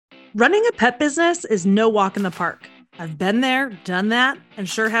Running a pet business is no walk in the park. I've been there, done that, and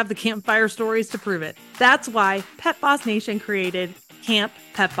sure have the campfire stories to prove it. That's why Pet Boss Nation created Camp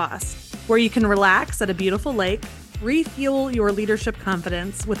Pet Boss, where you can relax at a beautiful lake, refuel your leadership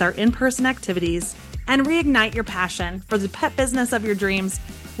confidence with our in-person activities, and reignite your passion for the pet business of your dreams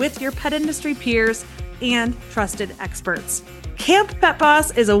with your pet industry peers and trusted experts. Camp Pet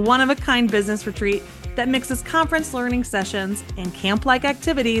Boss is a one-of-a-kind business retreat that mixes conference learning sessions and camp-like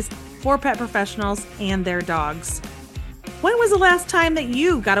activities for pet professionals and their dogs. When was the last time that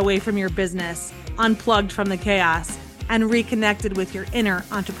you got away from your business, unplugged from the chaos, and reconnected with your inner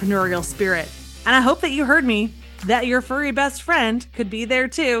entrepreneurial spirit? And I hope that you heard me, that your furry best friend could be there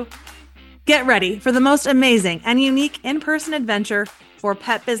too. Get ready for the most amazing and unique in-person adventure for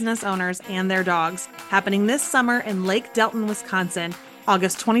pet business owners and their dogs, happening this summer in Lake Delton, Wisconsin,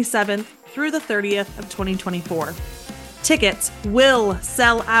 August 27th through the 30th of 2024. Tickets will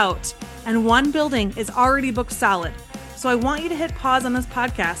sell out, and one building is already booked solid. So I want you to hit pause on this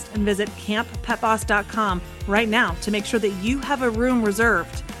podcast and visit camppetboss.com right now to make sure that you have a room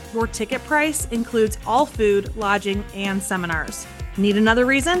reserved. Your ticket price includes all food, lodging, and seminars. Need another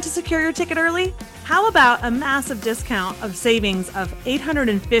reason to secure your ticket early? How about a massive discount of savings of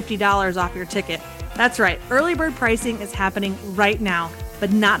 $850 off your ticket? That's right, early bird pricing is happening right now,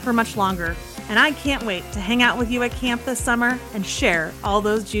 but not for much longer. And I can't wait to hang out with you at camp this summer and share all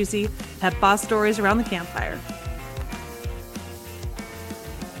those juicy Pet Boss stories around the campfire.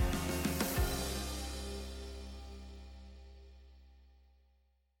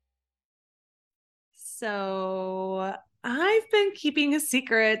 So I've been keeping a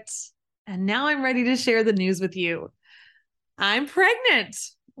secret, and now I'm ready to share the news with you. I'm pregnant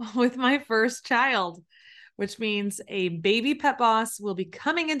with my first child, which means a baby pet boss will be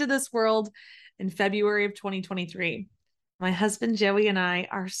coming into this world in February of 2023. My husband, Joey, and I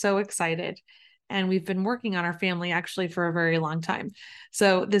are so excited, and we've been working on our family actually for a very long time.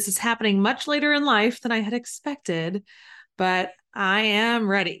 So this is happening much later in life than I had expected, but I am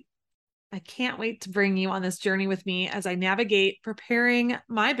ready. I can't wait to bring you on this journey with me as I navigate preparing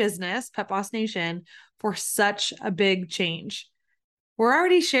my business, Pet Boss Nation, for such a big change. We're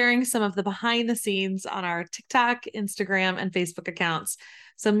already sharing some of the behind the scenes on our TikTok, Instagram, and Facebook accounts.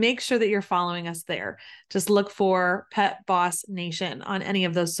 So make sure that you're following us there. Just look for Pet Boss Nation on any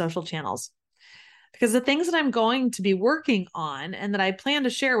of those social channels. Because the things that I'm going to be working on and that I plan to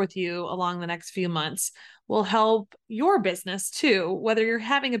share with you along the next few months will help your business too, whether you're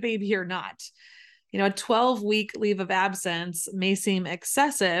having a baby or not. You know, a 12-week leave of absence may seem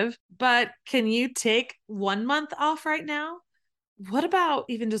excessive, but can you take 1 month off right now? What about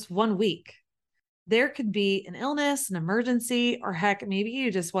even just 1 week? There could be an illness, an emergency, or heck, maybe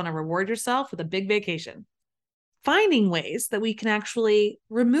you just want to reward yourself with a big vacation. Finding ways that we can actually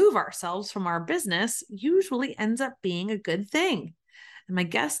remove ourselves from our business usually ends up being a good thing. And my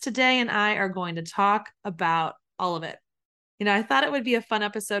guest today and I are going to talk about all of it. You know, I thought it would be a fun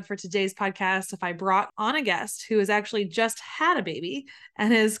episode for today's podcast if I brought on a guest who has actually just had a baby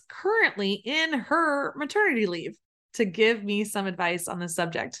and is currently in her maternity leave to give me some advice on this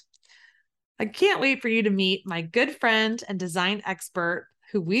subject. I can't wait for you to meet my good friend and design expert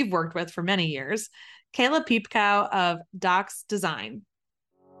who we've worked with for many years, Kayla Piepkow of Docs Design.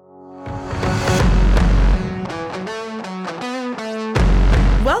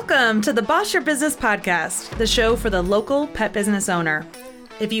 Welcome to the Boss Your Business podcast, the show for the local pet business owner.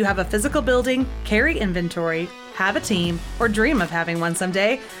 If you have a physical building, carry inventory, have a team, or dream of having one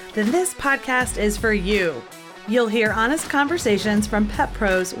someday, then this podcast is for you. You'll hear honest conversations from pet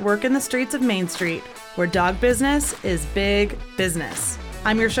pros working the streets of Main Street, where dog business is big business.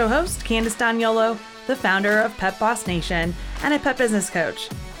 I'm your show host, Candice Daniolo, the founder of Pet Boss Nation and a pet business coach.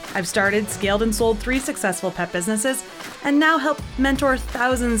 I've started, scaled, and sold 3 successful pet businesses and now help mentor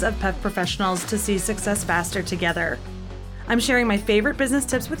thousands of pet professionals to see success faster together. I'm sharing my favorite business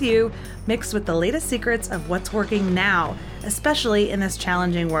tips with you, mixed with the latest secrets of what's working now, especially in this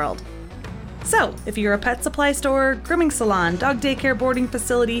challenging world. So, if you're a pet supply store, grooming salon, dog daycare boarding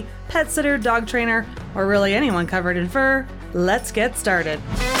facility, pet sitter, dog trainer, or really anyone covered in fur, let's get started.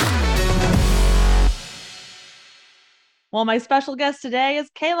 Well, my special guest today is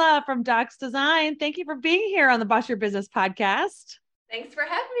Kayla from Docs Design. Thank you for being here on the Boss Your Business podcast. Thanks for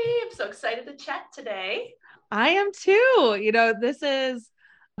having me. I'm so excited to chat today. I am too. You know, this is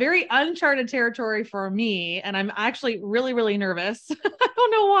very uncharted territory for me, and I'm actually really, really nervous. I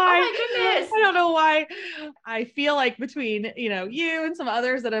don't know why. Oh my goodness. I don't know why. I feel like between, you and some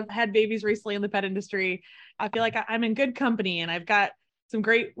others that have had babies recently in the pet industry, I feel like I'm in good company, and I've got some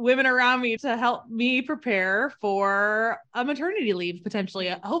great women around me to help me prepare for a maternity leave,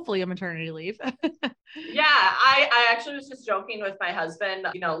 potentially, hopefully a maternity leave. Yeah, I actually was just joking with my husband.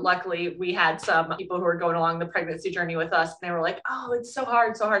 Luckily we had some people who were going along the pregnancy journey with us, and they were like, oh, it's so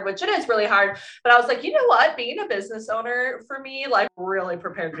hard, which it is really hard. But I was like, you know what? Being a business owner for me, like, really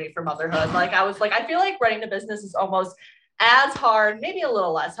prepared me for motherhood. Like, I was like, I feel like running a business is almost as hard, maybe a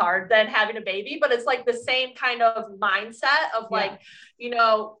little less hard than having a baby, but it's like the same kind of mindset of like,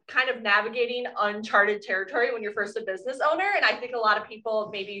 kind of navigating uncharted territory when you're first a business owner. And I think a lot of people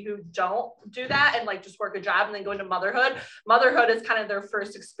maybe who don't do that and like just work a job and then go into motherhood is kind of their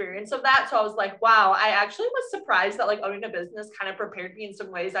first experience of that. So I was like, wow, I actually was surprised that like owning a business kind of prepared me in some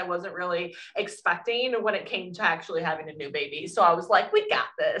ways I wasn't really expecting when it came to actually having a new baby. So I was like, we got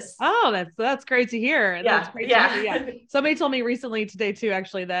this. Oh, that's great to hear. Yeah. That's great to hear. Yeah. Somebody told me recently today too,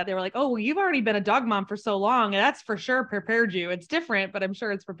 actually, that they were like, oh, well, you've already been a dog mom for so long. And that's for sure prepared you. It's different, but I'm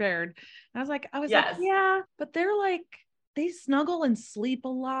sure it's prepared. And I was like, yeah, but they're like, they snuggle and sleep a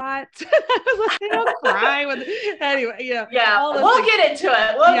lot. I was like, they don't cry with anyway, Yeah, we'll get into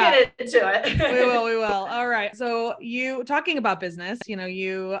it. We will. All right. So you talking about business,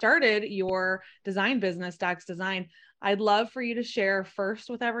 you started your design business, Docs Design. I'd love for you to share first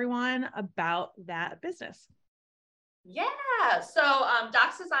with everyone about that business. Yeah. So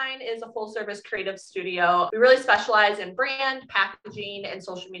Docs Design is a full service creative studio. We really specialize in brand, packaging, and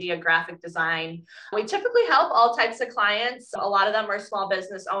social media graphic design. We typically help all types of clients. A lot of them are small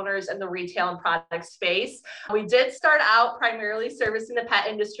business owners in the retail and product space. We did start out primarily servicing the pet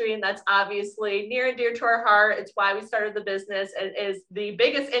industry, and that's obviously near and dear to our heart. It's why we started the business. It is the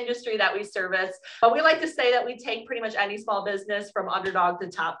biggest industry that we service. But we like to say that we take pretty much any small business from underdog to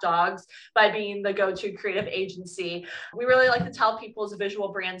top dogs by being the go-to creative agency. We really like to tell people's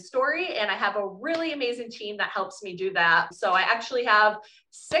visual brand story, and I have a really amazing team that helps me do that. So I actually have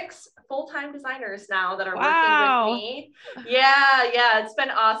 6 full-time designers now that are working with me. Yeah, it's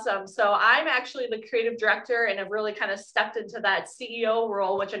been awesome. So I'm actually the creative director and have really kind of stepped into that CEO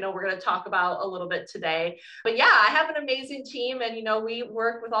role, which I know we're going to talk about a little bit today. But yeah, I have an amazing team, and we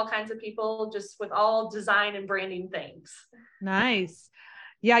work with all kinds of people just with all design and branding things. Nice.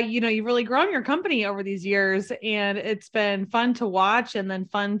 Yeah, you've really grown your company over these years, and it's been fun to watch, and then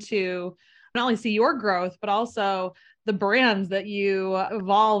fun to not only see your growth, but also the brands that you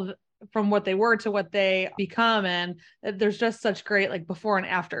evolve from what they were to what they become. And there's just such great like before and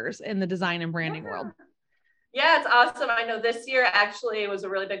afters in the design and branding world. Yeah, it's awesome. I know this year actually was a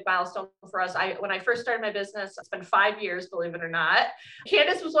really big milestone for us. When I first started my business, it's been 5 years, believe it or not.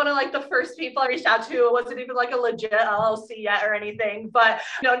 Candace was one of like the first people I reached out to. It wasn't even like a legit LLC yet or anything, but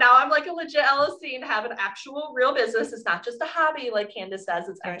now I'm like a legit LLC and have an actual real business. It's not just a hobby like Candace says,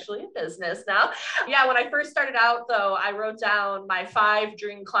 it's actually a business now. Yeah, when I first started out though, I wrote down my 5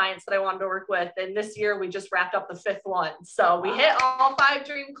 dream clients that I wanted to work with. And this year we just wrapped up the 5th one. So we hit all 5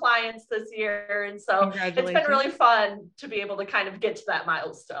 dream clients this year. And so it's been really fun to be able to kind of get to that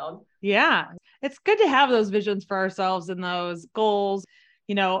milestone. Yeah. It's good to have those visions for ourselves and those goals.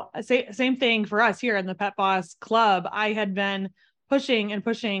 Same thing for us here in the Pet Boss Club. I had been pushing.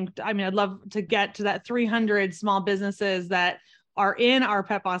 I mean, I'd love to get to that 300 small businesses that are in our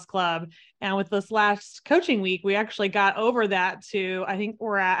Pet Boss Club. And with this last coaching week, we actually got over that to, I think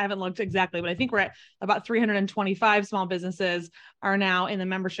I haven't looked exactly, but I think we're at about 325 small businesses are now in the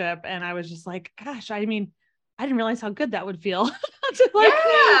membership. And I was just like, gosh, I mean, I didn't realize how good that would feel.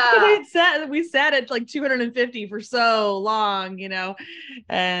 We sat at like 250 for so long,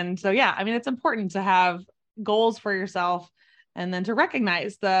 and so, yeah, I mean, it's important to have goals for yourself and then to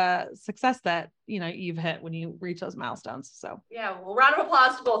recognize the success that, you've hit when you reach those milestones. So yeah, well, round of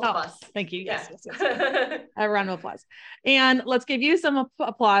applause to both of us. Thank you. Yes. A round of applause. And let's give you some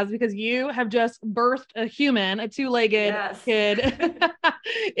applause because you have just birthed a human, a 2-legged kid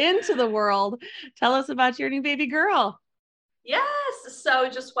into the world. Tell us about your new baby girl. Yes. So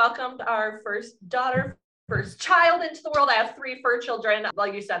just welcomed our first child into the world. I have 3 fur children.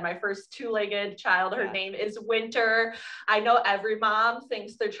 Like you said, my first 2-legged child, her name is Winter. I know every mom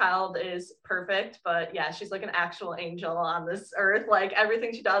thinks their child is perfect, but yeah, she's like an actual angel on this earth. Like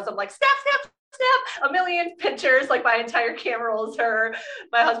everything she does, I'm like, snap, a million pictures. Like my entire camera roll is her.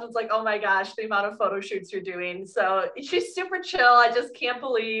 My husband's like, oh my gosh, the amount of photo shoots you're doing. So she's super chill. I just can't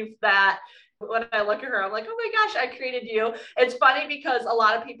believe that When I look at her, I'm like, oh my gosh, I created you. It's funny because a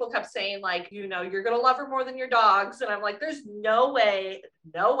lot of people kept saying, like, you're going to love her more than your dogs. And I'm like, there's no way,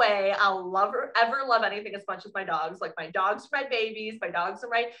 no way I'll love her, ever love anything as much as my dogs. Like, my dogs are my babies, my dogs are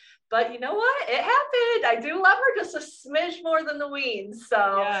my, but you know what? It happened. I do love her just a smidge more than the weans.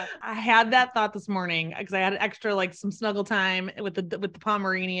 So yeah, I had that thought this morning because I had extra, like, some snuggle time with the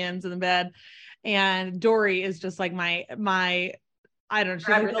Pomeranians in the bed. And Dory is just like my I don't know, she's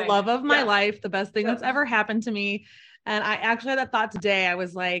like the love of my life, the best thing that's ever happened to me. And I actually had that thought today. I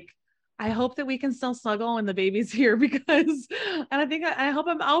was like, I hope that we can still snuggle when the baby's here because, and I hope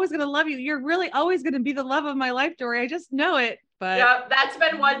I'm always going to love you. You're really always going to be the love of my life, Dory. I just know it. But yeah, that's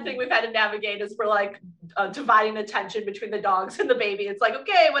been one thing we've had to navigate is for like dividing attention between the dogs and the baby. It's like,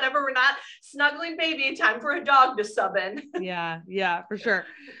 okay, whenever we're not snuggling baby, time for a dog to sub in. Yeah, for sure.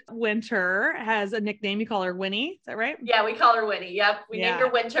 Winter has a nickname. You call her Winnie. Is that right? Yeah, we call her Winnie. Yep. We named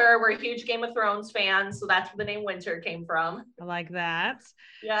her Winter. We're huge Game of Thrones fans. So that's where the name Winter came from. I like that.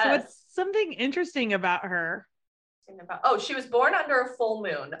 Yeah. So what's something interesting about her? Oh, she was born under a full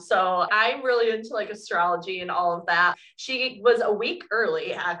moon. So I'm really into like astrology and all of that. She was a week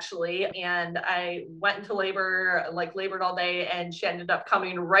early actually. And I went into labor, like labored all day. And she ended up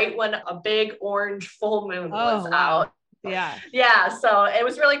coming right when a big orange full moon was out. Yeah. So it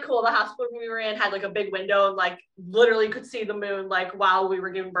was really cool. The hospital we were in had like a big window and like literally could see the moon like while we were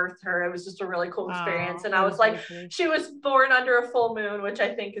giving birth to her. It was just a really cool experience. And I was like, she was born under a full moon, which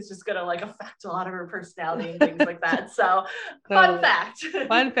I think is just gonna like affect a lot of her personality and things like that. So fun fact.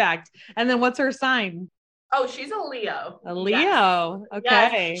 Fun fact. And then what's her sign? Oh, she's a Leo. A Leo. Yes.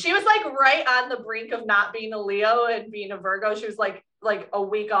 Okay. Yes. She was like right on the brink of not being a Leo and being a Virgo. She was like a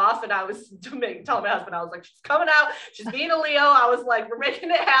week off, and I was telling my husband, I was like, she's coming out. She's being a Leo. I was like, we're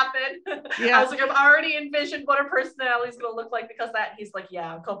making it happen. Yeah. I was like, I've already envisioned what her personality is going to look like because that. He's like,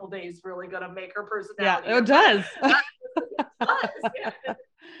 yeah, a couple days really going to make her personality. Yeah, it does. It does. Yeah.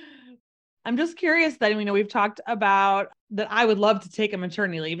 I'm just curious that, we've talked about that I would love to take a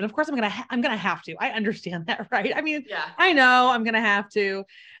maternity leave. And of course I'm going to have to. I understand that, right? Yeah. I know I'm going to have to.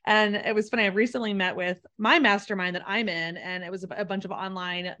 And it was funny. I recently met with my mastermind that I'm in, and it was a bunch of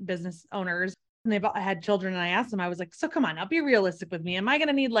online business owners. And they've had children. And I asked them, I was like, so come on, I'll be realistic with me. Am I going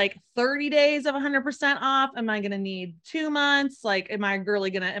to need like 30 days of 100% off? Am I going to need 2 months? Like, am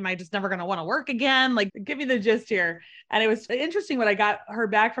I just never going to want to work again? Like, give me the gist here. And it was interesting when I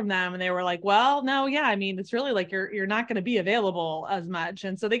heard back from them, and they were like, well, no, yeah. It's really like, you're not going to be available as much.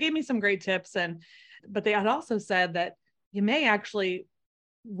 And so they gave me some great tips. But they had also said that you may actually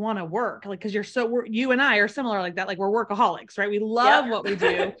want to work, like, because you and I are similar like that. Like, we're workaholics, right? We love what we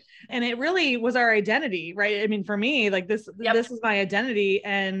do. And it really was our identity, right? For me, like this is my identity.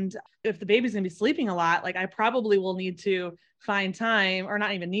 And if the baby's gonna be sleeping a lot, like I probably will need to find time, or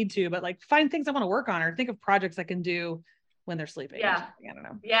not even need to, but like find things I want to work on, or think of projects I can do when they're sleeping. Yeah. I don't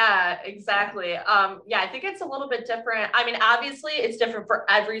know. Yeah, exactly. I think it's a little bit different. Obviously it's different for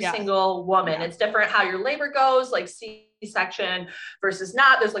every single woman. Yeah. It's different how your labor goes, like C-section versus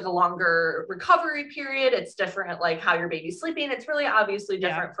not. There's like a longer recovery period. It's different, like how your baby's sleeping. It's really obviously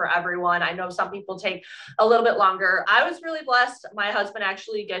different for everyone. I know some people take a little bit longer. I was really blessed. My husband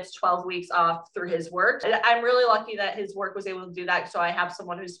actually gets 12 weeks off through his work. I'm really lucky that his work was able to do that. So I have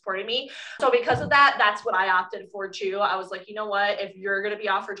someone who's supporting me. So because of that, that's what I opted for too. I was like, you know what, if you're going to be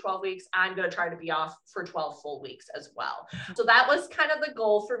off for 12 weeks, I'm going to try to be off for 12 full weeks as well. So that was kind of the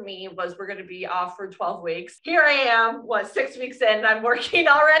goal for me, was we're going to be off for 12 weeks. Here I am, 6 weeks in, I'm working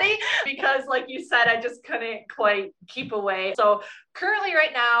already because like you said, I just couldn't quite keep away. So currently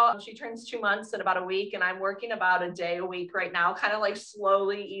right now, she turns 2 months in about a week, and I'm working about a day a week right now, kind of like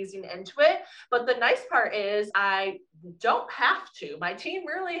slowly easing into it. But the nice part is I don't have to. My team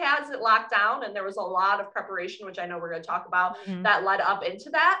really has it locked down, and there was a lot of preparation, which I know we're going to talk about, that led up into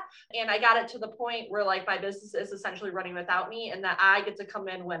that. And I got it to the point where like my business is essentially running without me, and that I get to come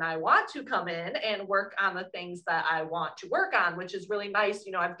in when I want to come in and work on the things that I want to work on, which is really nice.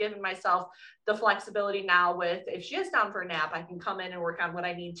 I've given myself the flexibility now with, if she is down for a nap, I can come in and work on what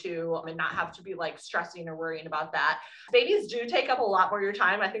I need to and not have to be like stressing or worrying about that. Babies do take up a lot more of your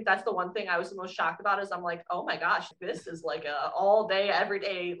time. I think that's the one thing I was the most shocked about, is I'm like, oh my gosh, this is like a all day, every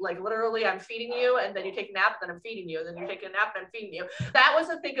day, like literally I'm feeding you and then you take a nap, then I'm feeding you, then you take a nap and I'm feeding you. That was,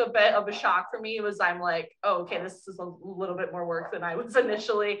 I think, a bit of a shock for me. I'm like, oh, okay, this is a little bit more work than I was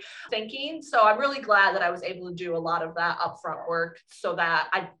initially thinking. So I'm really glad that I was able to do a lot of that upfront work so that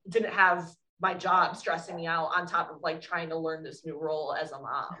I didn't have my job stressing me out on top of like trying to learn this new role as a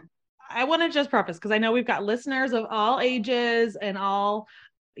mom. I want to just preface, because I know we've got listeners of all ages and all,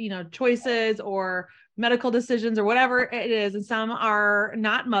 choices, or medical decisions or whatever it is. And some are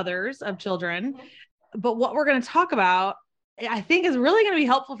not mothers of children. But what we're going to talk about, I think, is really going to be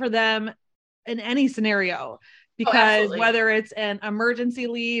helpful for them in any scenario, because whether it's an emergency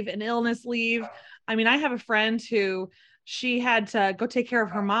leave, an illness leave. I mean, I have a friend who she had to go take care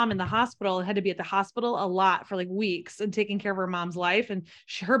of her mom in the hospital and had to be at the hospital a lot for like weeks and taking care of her mom's life. And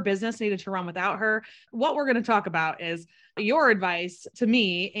her business needed to run without her. What we're going to talk about is your advice to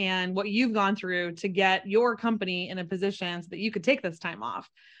me and what you've gone through to get your company in a position so that you could take this time off.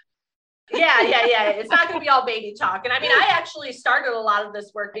 Yeah. It's not going to be all baby talk. And I mean, I actually started a lot of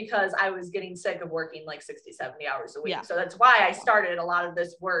this work because I was getting sick of working like 60, 70 hours a week. Yeah. So that's why I started a lot of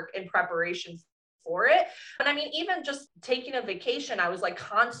this work in preparation for it. And I mean, even just taking a vacation, I was like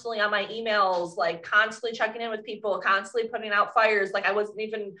constantly on my emails, like constantly checking in with people, constantly putting out fires. Like I wasn't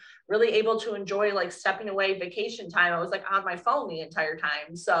even really able to enjoy like stepping away vacation time. I was like on my phone the entire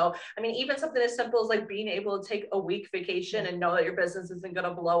time. So, I mean, even something as simple as like being able to take a week vacation and know that your business isn't going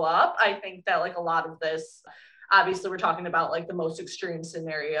to blow up. I think that like a lot of this, obviously we're talking about like the most extreme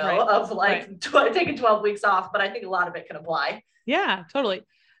scenario of like taking 12 weeks off, but I think a lot of it can apply. Yeah, totally.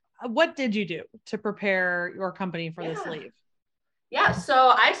 What did you do to prepare your company for this leave? Yeah,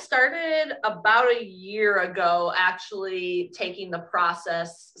 so I started about a year ago, actually taking the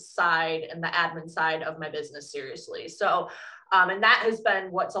process side and the admin side of my business seriously. So, and that has been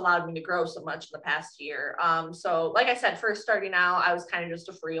what's allowed me to grow so much in the past year. So like I said, first starting out, I was kind of just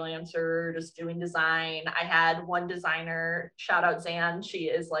a freelancer, just doing design. I had one designer, shout out Zan. She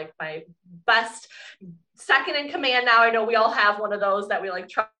is like my best second in command now. I know we all have one of those that we like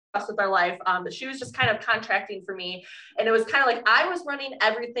trust with our life. But she was just kind of contracting for me. And it was kind of like, I was running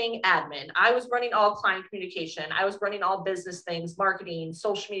everything admin. I was running all client communication. I was running all business things, marketing,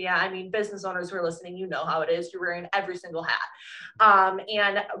 social media. I mean, business owners who are listening, you know how it is. You're wearing every single hat.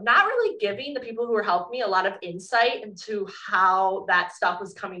 And not really giving the people who were helping me a lot of insight into how that stuff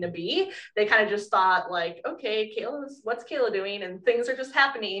was coming to be. They kind of just thought like, okay, what's Kayla doing? And things are just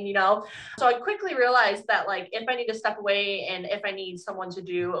happening, you know? So I quickly realized that like, if I need to step away and if I need someone to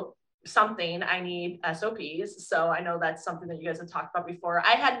do something, I need SOPs. So I know that's something that you guys have talked about before.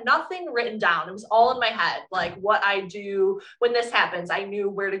 I had nothing written down. It was all in my head, like what I do when this happens. I knew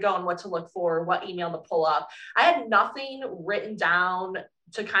where to go and what to look for, what email to pull up. I had nothing written down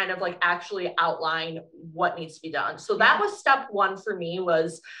to kind of like actually outline what needs to be done. So that was step one for me,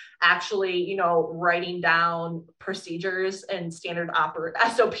 was actually, you know, writing down procedures and standard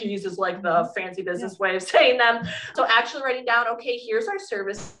SOPs is like the fancy business way of saying them. So actually writing down, okay, here's our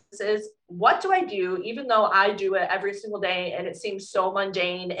services. What do I do? Even though I do it every single day and it seems so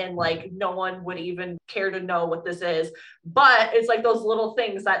mundane and like no one would even care to know what this is, but it's like those little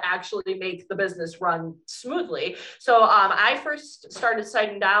things that actually make the business run smoothly. So I first started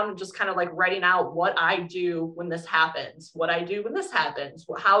citing down and just kind of like writing out what I do when this happens, what I do when this happens,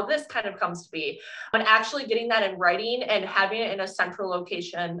 how this kind of comes to be, and actually getting that in writing and having it in a central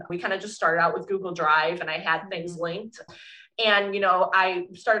location. We kind of just started out with Google Drive and I had things linked. And, you know, I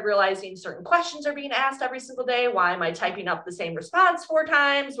started realizing certain questions are being asked every single day. Why am I typing up the same response 4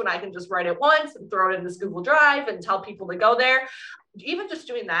 times when I can just write it once and throw it in this Google Drive and tell people to go there? Even just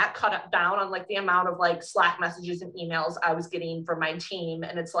doing that cut down on like the amount of like Slack messages and emails I was getting from my team.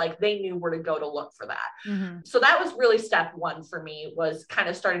 And it's like, they knew where to go to look for that. So that was really step one for me, was kind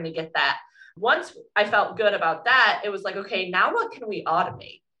of starting to get that. Once I felt good about that, it was like, okay, now what can we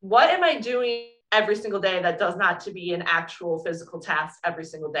automate? What am I doing every single day that does not to be an actual physical task every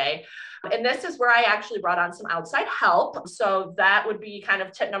single day? And this is where I actually brought on some outside help. So that would be kind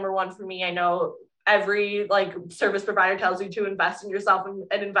of tip number one for me. I know every like service provider tells you to invest in yourself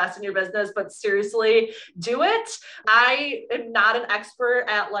and invest in your business, but seriously, do it. I am not an expert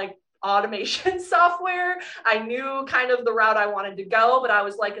at like automation software. I knew kind of the route I wanted to go, but I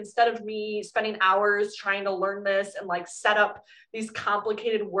was like, instead of me spending hours trying to learn this and like set up these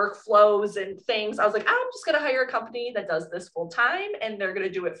complicated workflows and things, I was like, I'm just going to hire a company that does this full time and they're going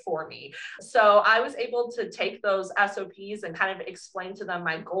to do it for me. So I was able to take those SOPs and kind of explain to them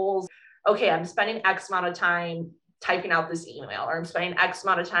my goals. Okay, I'm spending X amount of time typing out this email, or I'm spending X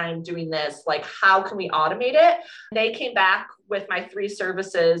amount of time doing this. Like, how can we automate it? They came back with my 3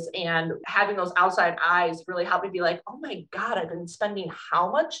 services, and having those outside eyes really helped me be like, oh my God, I've been spending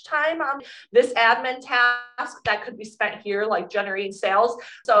how much time on this admin task that could be spent here, like generating sales.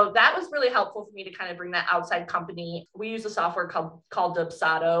 So that was really helpful for me to kind of bring that outside company. We use a software called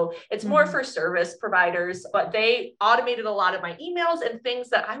Dubsado. It's more for service providers, but they automated a lot of my emails and things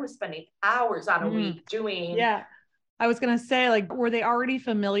that I was spending hours on a week doing. Yeah. I was going to say, like, were they already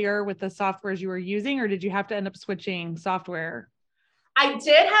familiar with the softwares you were using, or did you have to end up switching software? I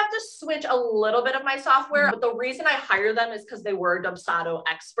did have to switch a little bit of my software, but the reason I hire them is because they were Dubsado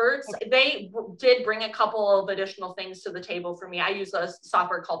experts. They did bring a couple of additional things to the table for me. I use a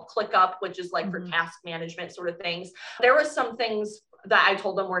software called ClickUp, which is like for task management sort of things. There were some things that I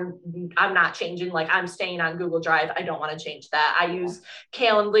told them I'm not changing. Like I'm staying on Google Drive. I don't want to change that. I use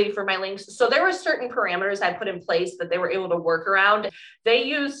Calendly for my links. So there were certain parameters I put in place that they were able to work around. They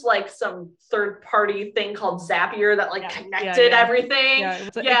use like some third party thing called Zapier that like connected everything.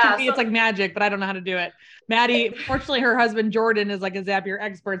 It's like magic, but I don't know how to do it. Maddie, fortunately her husband, Jordan, is like a Zapier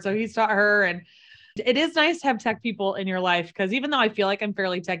expert. So he's taught her, and it is nice to have tech people in your life, because even though I feel like I'm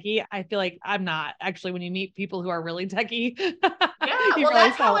fairly techie, I feel like I'm not actually when you meet people who are really techie. Yeah, well,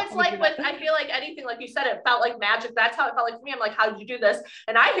 that's how it's like with, I feel like anything, like you said, it felt like magic. That's how it felt like for me. I'm like, how did you do this?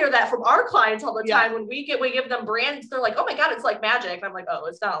 And I hear that from our clients all the time. When we give them brands, they're like, oh my God, it's like magic. And I'm like, oh,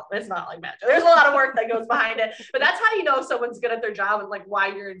 it's not like magic. There's a lot of work that goes behind it. But that's how you know if someone's good at their job, and like why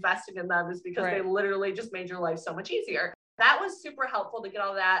you're investing in them is because they literally just made your life so much easier. That was super helpful to get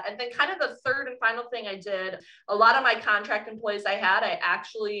all that. And then kind of the third and final thing I did, a lot of my contract employees I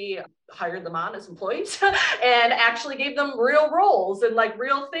actually hired them on as employees and actually gave them real roles and like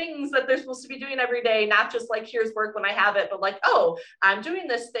real things that they're supposed to be doing every day. Not just like, here's work when I have it, but like, oh, I'm doing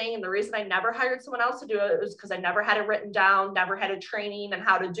this thing. And the reason I never hired someone else to do it was because I never had it written down, never had a training and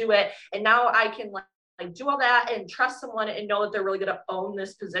how to do it. And now I can like do all that and trust someone and know that they're really going to own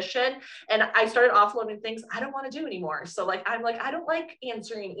this position. And I started offloading things I don't want to do anymore. So like, I'm like, I don't like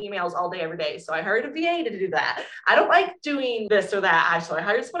answering emails all day, every day. So I hired a VA to do that. I don't like doing this or that. So I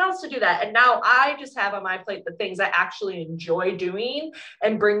hired someone else to do that. And now I just have on my plate the things I actually enjoy doing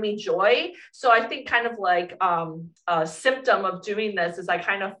and bring me joy. So I think kind of like a symptom of doing this is I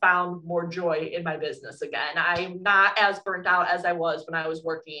kind of found more joy in my business again. I'm not as burnt out as I was when I was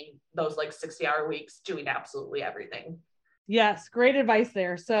working those like 60-hour weeks doing absolutely everything. Yes, great advice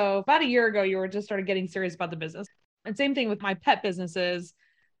there. So about a year ago, you were just started getting serious about the business. And same thing with my pet businesses,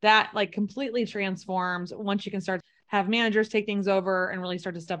 that like completely transforms once you can start have managers take things over and really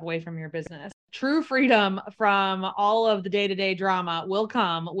start to step away from your business. True freedom from all of the day-to-day drama will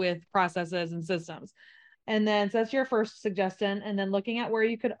come with processes and systems. And then so that's your first suggestion. And then looking at where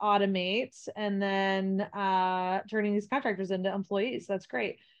you could automate, and then turning these contractors into employees. That's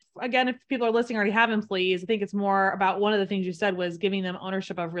great. Again, if people are listening already have employees, I think it's more about one of the things you said was giving them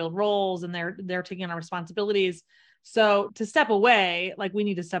ownership of real roles, and they're taking on responsibilities. So to step away, like we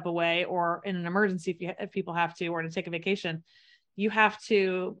need to step away, or in an emergency, if people have to, or to take a vacation, you have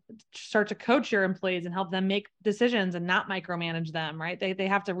to start to coach your employees and help them make decisions and not micromanage them, right? They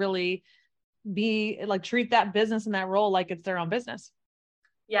have to really be like, treat that business and that role like it's their own business.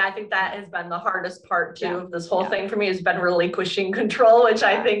 Yeah, I think that has been the hardest part too of this whole thing for me, has been relinquishing control, which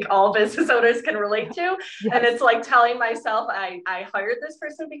I think all business owners can relate to. Yes. And it's like telling myself, I hired this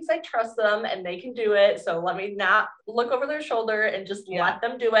person because I trust them and they can do it. So let me not look over their shoulder and just let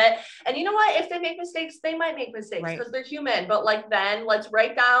them do it. And you know what? If they make mistakes, they might make mistakes because they're human. But like, then let's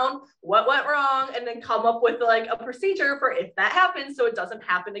write down what went wrong and then come up with like a procedure for if that happens so it doesn't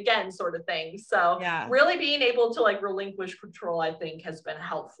happen again, sort of thing. So really being able to like relinquish control, I think, has been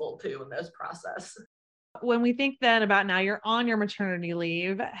helpful too in this process. When we think then about now you're on your maternity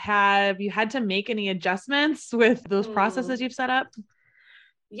leave, have you had to make any adjustments with those processes you've set up?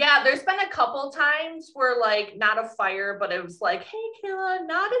 Yeah, there's been a couple times where like not a fire, but it was like, hey, Kayla,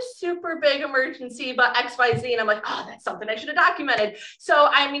 not a super big emergency, but XYZ. And I'm like, oh, that's something I should have documented. So,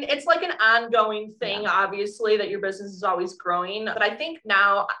 I mean, it's like an ongoing thing, obviously, that your business is always growing. But I think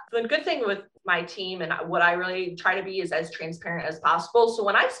now the good thing with my team and what I really try to be is as transparent as possible. So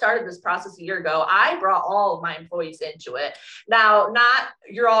when I started this process a year ago, I brought all of my employees into it. Now, not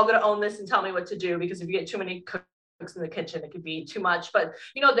you're all going to own this and tell me what to do, because if you get too many cooks in the kitchen, it could be too much. But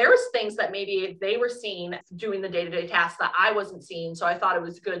you know, there was things that maybe they were seeing doing the day-to-day tasks that I wasn't seeing. So I thought it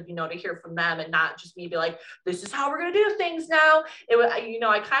was good, you know, to hear from them and not just me be like, this is how we're going to do things now. It was, you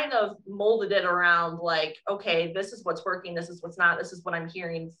know, I kind of molded it around like, okay, this is what's working, this is what's not, this is what I'm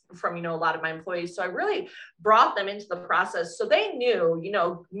hearing from, you know, a lot of my employees. So I really brought them into the process. So they knew, you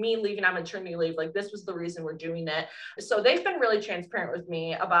know, me leaving on maternity leave, like this was the reason we're doing it. So they've been really transparent with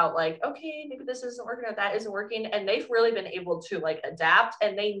me about like, okay, maybe this isn't working or that isn't working. And they've really been able to like adapt,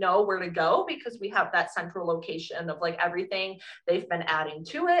 and they know where to go because we have that central location of like everything. They've been adding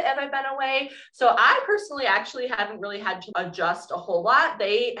to it as I've been away. So I personally actually haven't really had to adjust a whole lot.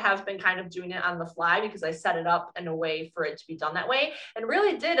 They have been kind of doing it on the fly because I set it up in a way for it to be done that way, and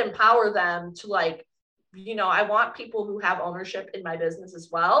really did empower them to like, you know, I want people who have ownership in my business as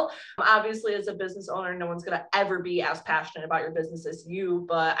well. Obviously, as a business owner, no one's going to ever be as passionate about your business as you,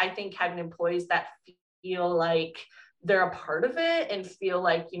 but I think having employees that feel like they're a part of it and feel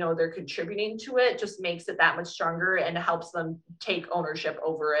like, they're contributing to it, just makes it that much stronger and helps them take ownership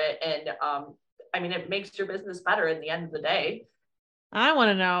over it. And it makes your business better in the end of the day. I want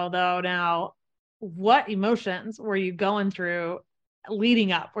to know though now, what emotions were you going through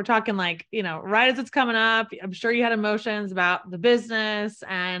leading up? We're talking like, right as it's coming up, I'm sure you had emotions about the business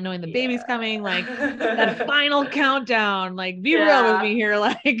and knowing the baby's coming, like that final countdown, like be real with me here.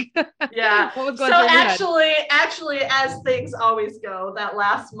 Like, yeah. What was going through your head? Actually, as things always go, that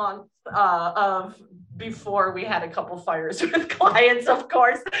last month of before we had a couple fires with clients, of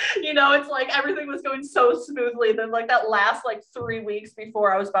course, it's like everything was going so smoothly. Then like that last like 3 weeks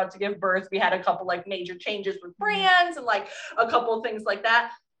before I was about to give birth, we had a couple like major changes with brands and like a couple of things like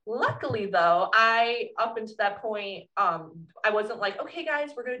that. Luckily though, up until that point, I wasn't like, okay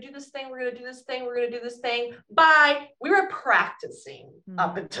guys, we're going to do this thing. We're going to do this thing. We're going to do this thing. Bye. We were practicing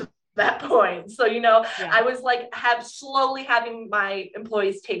up until that point. So, I was like slowly having my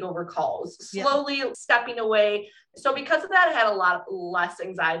employees take over calls, slowly stepping away. So because of that, I had a lot less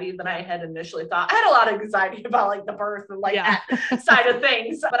anxiety than I had initially thought. I had a lot of anxiety about like the birth and like that side of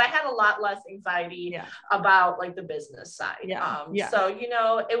things, but I had a lot less anxiety about like the business side. So,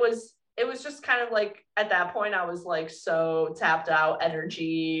 it was just kind of like at that point, I was like so tapped out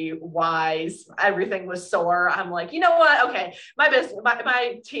energy wise. Everything was sore. I'm like, you know what? Okay,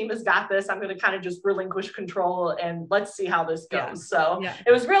 my team has got this. I'm going to kind of just relinquish control and let's see how this goes. So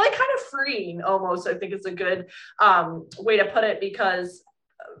it was really kind of freeing almost. I think it's a good way to put it, because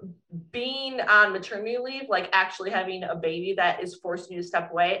being on maternity leave, like actually having a baby that is forcing you to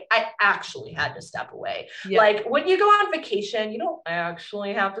step away, I actually had to step away. Like when you go on vacation, you don't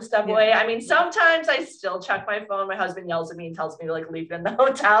actually have to step away. I mean, sometimes I still check my phone. My husband yells at me and tells me to like leave it in the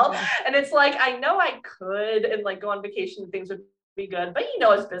hotel. And it's like, I know I could and like go on vacation and things would be good. But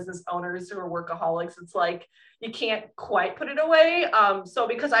as business owners who are workaholics, it's like, you can't quite put it away. So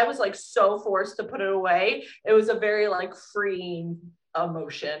because I was like so forced to put it away, it was a very like freeing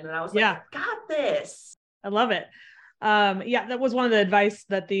emotion. And I was like, I got this. I love it. That was one of the advice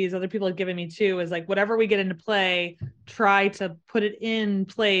that these other people had given me too, is like, whatever we get into play, try to put it in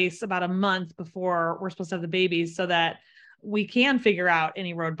place about a month before we're supposed to have the babies, so that we can figure out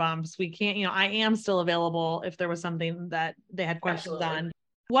any road bumps. We can't, I am still available if there was something that they had questions on.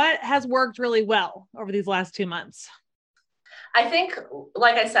 What has worked really well over these last 2 months? I think,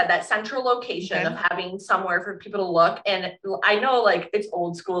 like I said, that central location of having somewhere for people to look. And I know like it's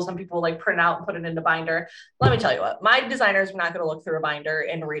old school. Some people like print out and put it into binder. Let me tell you what, my designers were not going to look through a binder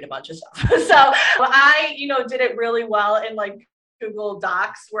and read a bunch of stuff. So I, did it really well in like Google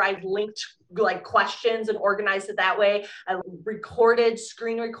Docs, where I linked like questions and organized it that way. I recorded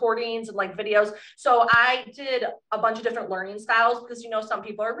screen recordings and like videos. So I did a bunch of different learning styles, because some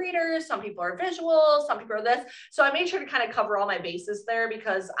people are readers, some people are visual, some people are this. So I made sure to kind of cover all my bases there,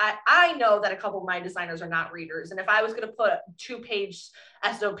 because I know that a couple of my designers are not readers. And if I was going to put 2-page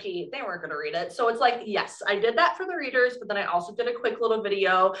SOP, they weren't going to read it. So it's like, yes, I did that for the readers, but then I also did a quick little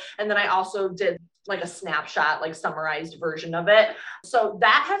video. And then I also did like a snapshot, like summarized version of it. So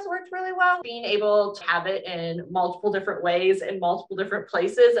that has worked really well, being able to have it in multiple different ways in multiple different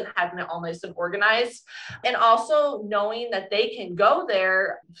places and having it all nice and organized. And also knowing that they can go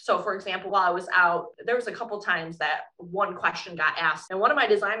there. So for example, while I was out, there was a couple times that one question got asked, and one of my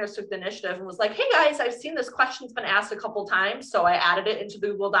designers took the initiative and was like, hey guys, I've seen this question's been asked a couple times. So I added it into the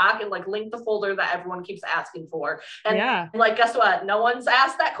Google Doc and like linked the folder that everyone keeps asking for. And like, guess what? No one's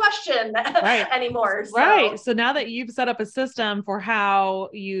asked that question anymore. Right. So now that you've set up a system for how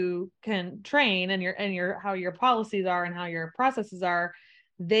you can train and your how your policies are and how your processes are,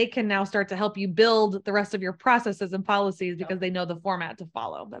 they can now start to help you build the rest of your processes and policies, because they know the format to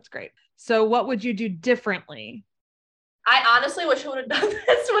follow. That's great. So what would you do differently? I honestly wish I would have done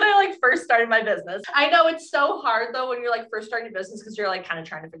this when I like first started my business. I know it's so hard though when you're like first starting a business, because you're like kind of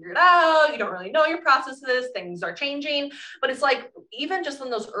trying to figure it out. You don't really know your processes, things are changing. But it's like, even just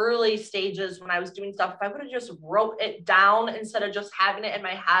in those early stages when I was doing stuff, if I would have just wrote it down instead of just having it in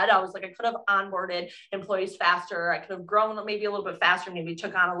my head, I was like, I could have onboarded employees faster. I could have grown maybe a little bit faster, maybe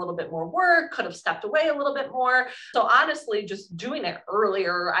took on a little bit more work, could have stepped away a little bit more. So honestly, just doing it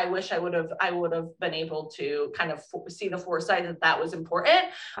earlier, I wish I would have been able to kind of see the foresight that was important.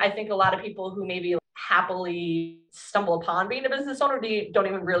 I think a lot of people who maybe happily stumble upon being a business owner don't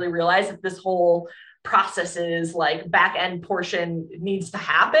even really realize that this whole process is like back end portion needs to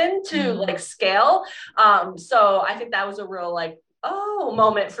happen to like scale. So I think that was a real like,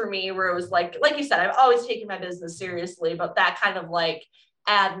 moment for me, where it was like you said, I've always taken my business seriously, but that kind of like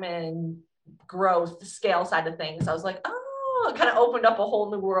admin growth scale side of things, I was like, it kind of opened up a whole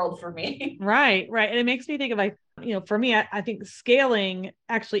new world for me. Right. And it makes me think of like For me, I think scaling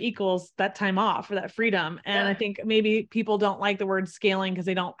actually equals that time off or that freedom. And I think maybe people don't like the word scaling because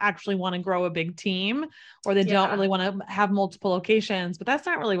they don't actually want to grow a big team, or they don't really want to have multiple locations, but that's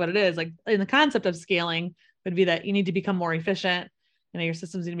not really what it is. Like, in the concept of scaling would be that you need to become more efficient. Your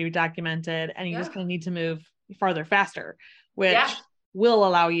systems need to be documented, and you just kind of need to move farther, faster, which will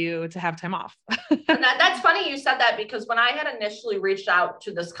allow you to have time off. And that's funny you said that, because when I had initially reached out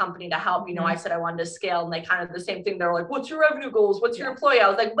to this company to help, I said I wanted to scale, and they kind of the same thing. They're like, what's your revenue goals? What's your employee? I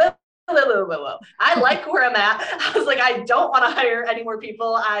was like, whoa. I like where I'm at. I was like, I don't want to hire any more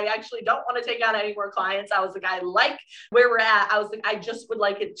people. I actually don't want to take on any more clients. I was like, I like where we're at. I was like, I just would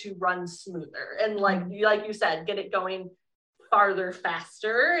like it to run smoother. And like you said, get it going farther,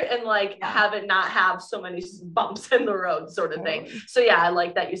 faster, and have it not have so many bumps in the road sort of thing. So I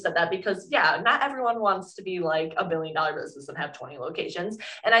like that you said that, because not everyone wants to be like $1 billion business and have 20 locations.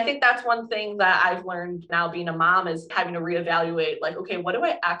 And I think that's one thing that I've learned now being a mom, is having to reevaluate, like, okay, what do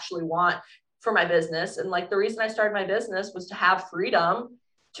I actually want for my business? And the reason I started my business was to have freedom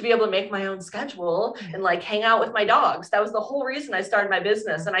to be able to make my own schedule and hang out with my dogs. That was the whole reason I started my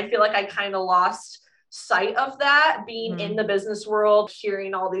business. And I feel like I kind of lost sight of that being in the business world,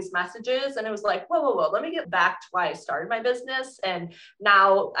 hearing all these messages. And it was like, whoa, let me get back to why I started my business. And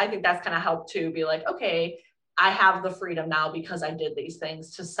now I think that's kind of helped to be like, okay, I have the freedom now because I did these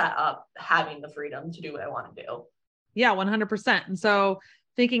things to set up having the freedom to do what I want to do. Yeah, 100%. And so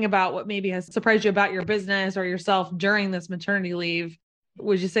thinking about what maybe has surprised you about your business or yourself during this maternity leave,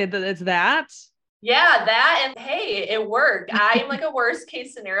 would you say that it's that? Yeah, that, and hey, it worked. I'm like a worst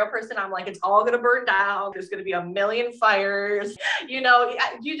case scenario person. I'm like, it's all going to burn down. There's going to be a million fires.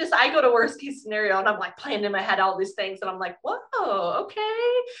 I go to worst case scenario, and I'm like planning in my head all these things. And I'm like, whoa, okay.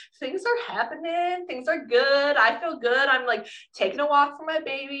 Things are happening. Things are good. I feel good. I'm like taking a walk for my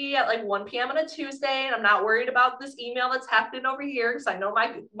baby at like 1 p.m. on a Tuesday. And I'm not worried about this email that's happening over here, because I know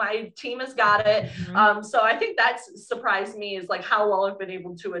my team has got it. So I think that's surprised me, is like how well I've been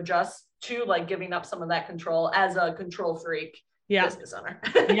able to adjust to like giving up some of that control as a control freak business owner.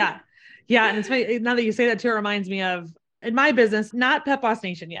 Yeah. And it's funny, now that you say that too, it reminds me of, in my business, not Pet Boss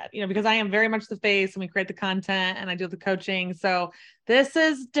Nation yet, because I am very much the face, and we create the content and I do the coaching. So this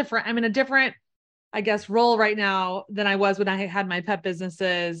is different. I'm in a different, I guess, role right now than I was when I had my pet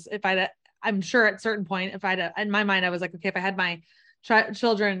businesses. I'm sure at a certain point, in my mind, I was like, okay, if I had my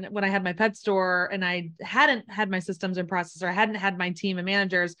children when I had my pet store and I hadn't had my systems and process, or I hadn't had my team and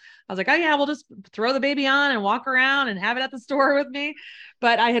managers, I was like, oh yeah, we'll just throw the baby on and walk around and have it at the store with me.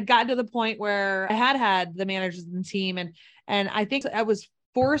 But I had gotten to the point where I had the managers and the team. And I think I was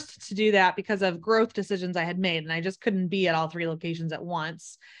forced to do that because of growth decisions I had made. And I just couldn't be at all 3 locations at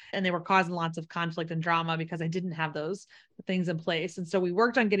once. And they were causing lots of conflict and drama because I didn't have those things in place. And so we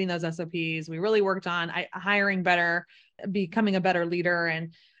worked on getting those SOPs. We really worked on hiring better, becoming a better leader.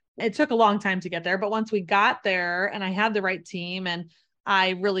 And it took a long time to get there. But once we got there and I had the right team and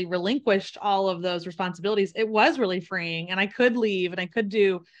I really relinquished all of those responsibilities, it was really freeing, and I could leave and I could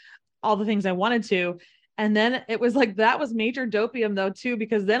do all the things I wanted to. And then it was like, that was major dopium though, too,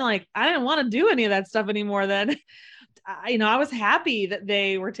 because then I didn't want to do any of that stuff anymore. Then, I was happy that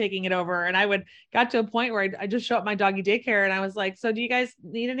they were taking it over. And I got to a point where I just show up my doggy daycare and I was like, so do you guys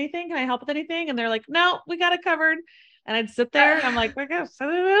need anything? Can I help with anything? And they're like, no, we got it covered. And I'd sit there and I'm like, my gosh, so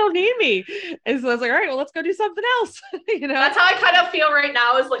they don't need me. And so I was like, all right, well, let's go do something else. That's how I kind of feel right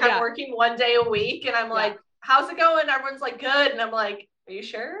now, is like, I'm working 1 day a week and I'm like, how's it going? Everyone's like, good. And I'm like, are you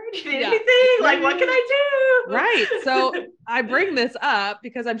sure? Do you need anything? Like, what can I do? Right. So I bring this up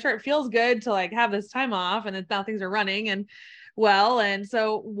because I'm sure it feels good to like have this time off, and now things are running and well. And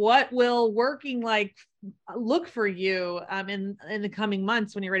so what will working like look for you in the coming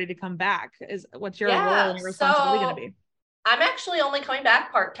months when you're ready to come back? What's your role and your responsibility going to be? I'm actually only coming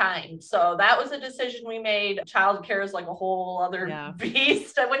back part-time. So that was a decision we made. Childcare is like a whole other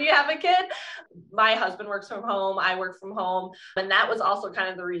beast when you have a kid. My husband works from home. I work from home. And that was also kind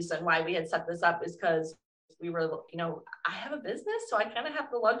of the reason why we had set this up, is because we were, I have a business, so I kind of have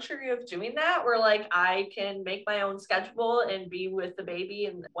the luxury of doing that, where like I can make my own schedule and be with the baby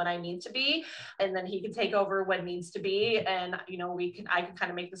and when I need to be, and then he can take over when needs to be. And, I can kind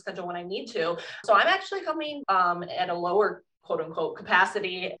of make the schedule when I need to. So I'm actually coming at a lower quote unquote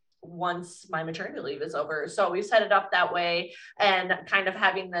capacity once my maternity leave is over. So we set it up that way, and kind of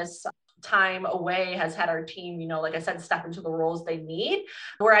having this time away has had our team, like I said, step into the roles they need,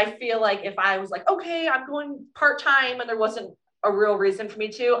 where I feel like if I was like, okay, I'm going part-time, and there wasn't a real reason for me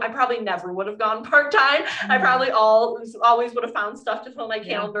to, I probably never would have gone part-time. I probably always would have found stuff to fill my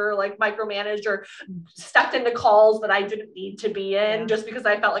calendar, like micromanaged or stepped into calls that I didn't need to be in just because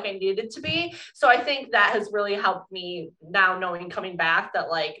I felt like I needed to be. So I think that has really helped me now, knowing coming back that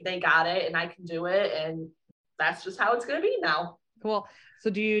like they got it and I can do it. And that's just how it's going to be now. Cool. So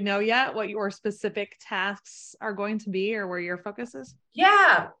do you know yet what your specific tasks are going to be or where your focus is?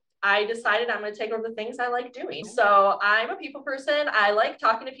 Yeah. I decided I'm going to take over the things I like doing. So I'm a people person. I like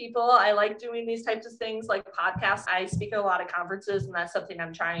talking to people. I like doing these types of things like podcasts. I speak at a lot of conferences, and that's something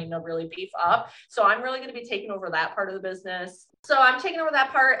I'm trying to really beef up. So I'm really going to be taking over that part of the business. So I'm taking over that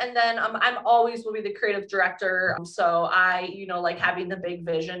part. And then I'm always will be the creative director. So I, like having the big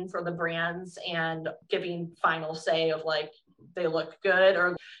vision for the brands and giving final say of like, they look good,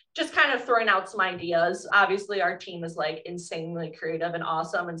 or just kind of throwing out some ideas. Obviously, our team is like insanely creative and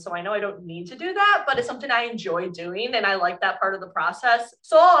awesome. And so I know I don't need to do that, but it's something I enjoy doing. And I like that part of the process.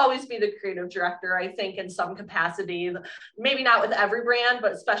 So I'll always be the creative director, I think, in some capacity, maybe not with every brand,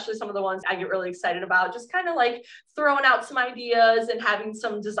 but especially some of the ones I get really excited about, just kind of like throwing out some ideas and having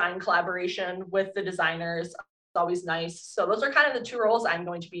some design collaboration with the designers. It's always nice. So those are kind of the two roles I'm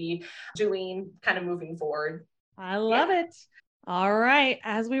going to be doing kind of moving forward. I love it. All right.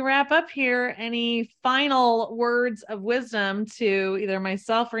 As we wrap up here, any final words of wisdom to either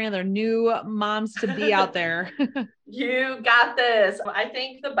myself or any other new moms to be out there? You got this. I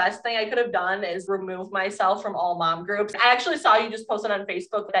think the best thing I could have done is remove myself from all mom groups. I actually saw you just posted on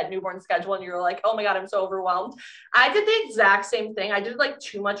Facebook that newborn schedule and you were like, oh my God, I'm so overwhelmed. I did the exact same thing. I did like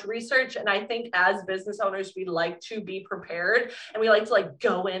too much research. And I think as business owners, we like to be prepared and we like to like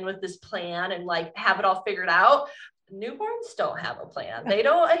go in with this plan and like have it all figured out. Newborns don't have a plan. They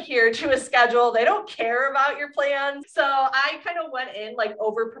don't adhere to a schedule. They don't care about your plans. So I kind of went in like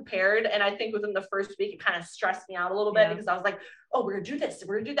over prepared. And I think within the first week, it kind of stressed me out a little bit because I was like, oh, we're going to do this,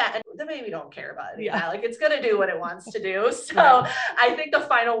 we're going to do that. And the baby don't care about it. Yeah. Like it's going to do what it wants to do. So I think the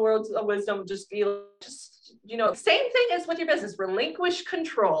final words of wisdom would just be same thing as with your business, relinquish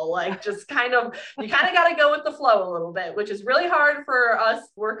control. Like just you kind of got to go with the flow a little bit, which is really hard for us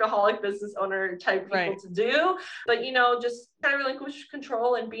workaholic business owner type people to do. But, just kind of relinquish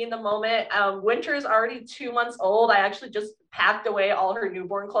control and be in the moment. Winter is already 2 months old. I actually just packed away all her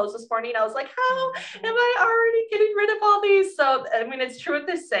newborn clothes this morning. I was like, how am I already getting rid of all these? So, I mean, it's true what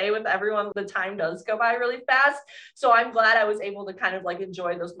they say with everyone, the time does go by really fast. So I'm glad I was able to kind of like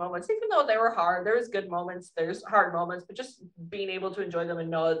enjoy those moments, even though they were hard. There was good moments, there's hard moments, but just being able to enjoy them and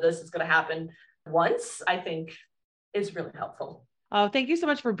know that this is going to happen once, I think is really helpful. Oh, thank you so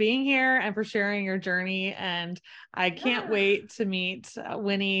much for being here and for sharing your journey. And I can't wait to meet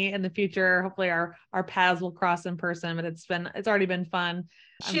Winnie in the future. Hopefully our paths will cross in person, but it's already been fun.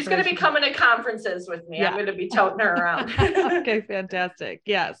 She's going to be coming to conferences with me. I'm going to be toting her around. Okay, fantastic.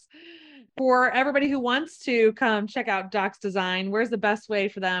 Yes. For everybody who wants to come check out Docs Design, where's the best way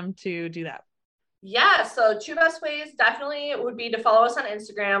for them to do that? Yeah, so two best ways definitely would be to follow us on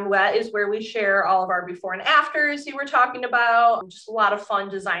Instagram. That is where we share all of our before and afters you were talking about. Just a lot of fun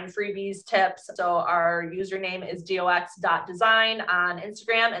design freebies, tips. So our username is dox.design on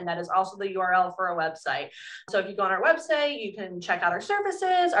Instagram, and that is also the URL for our website. So if you go on our website, you can check out our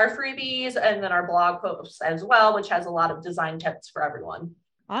services, our freebies, and then our blog posts as well, which has a lot of design tips for everyone.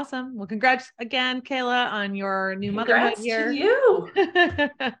 Awesome. Well, congrats again, Kayla, on your new motherhood here. To you.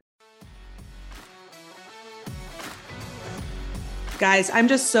 Guys, I'm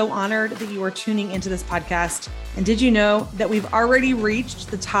just so honored that you are tuning into this podcast. And did you know that we've already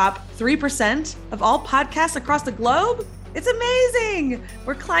reached the top 3% of all podcasts across the globe? It's amazing.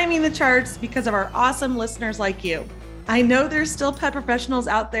 We're climbing the charts because of our awesome listeners like you. I know there's still pet professionals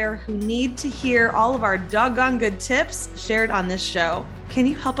out there who need to hear all of our doggone good tips shared on this show. Can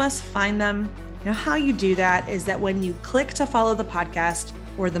you help us find them? How you do that is that when you click to follow the podcast,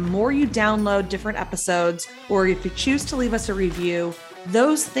 or the more you download different episodes, or if you choose to leave us a review,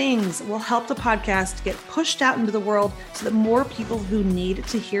 those things will help the podcast get pushed out into the world so that more people who need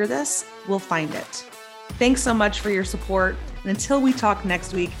to hear this will find it. Thanks so much for your support. And until we talk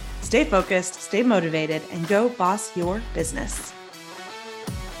next week, stay focused, stay motivated, and go boss your business.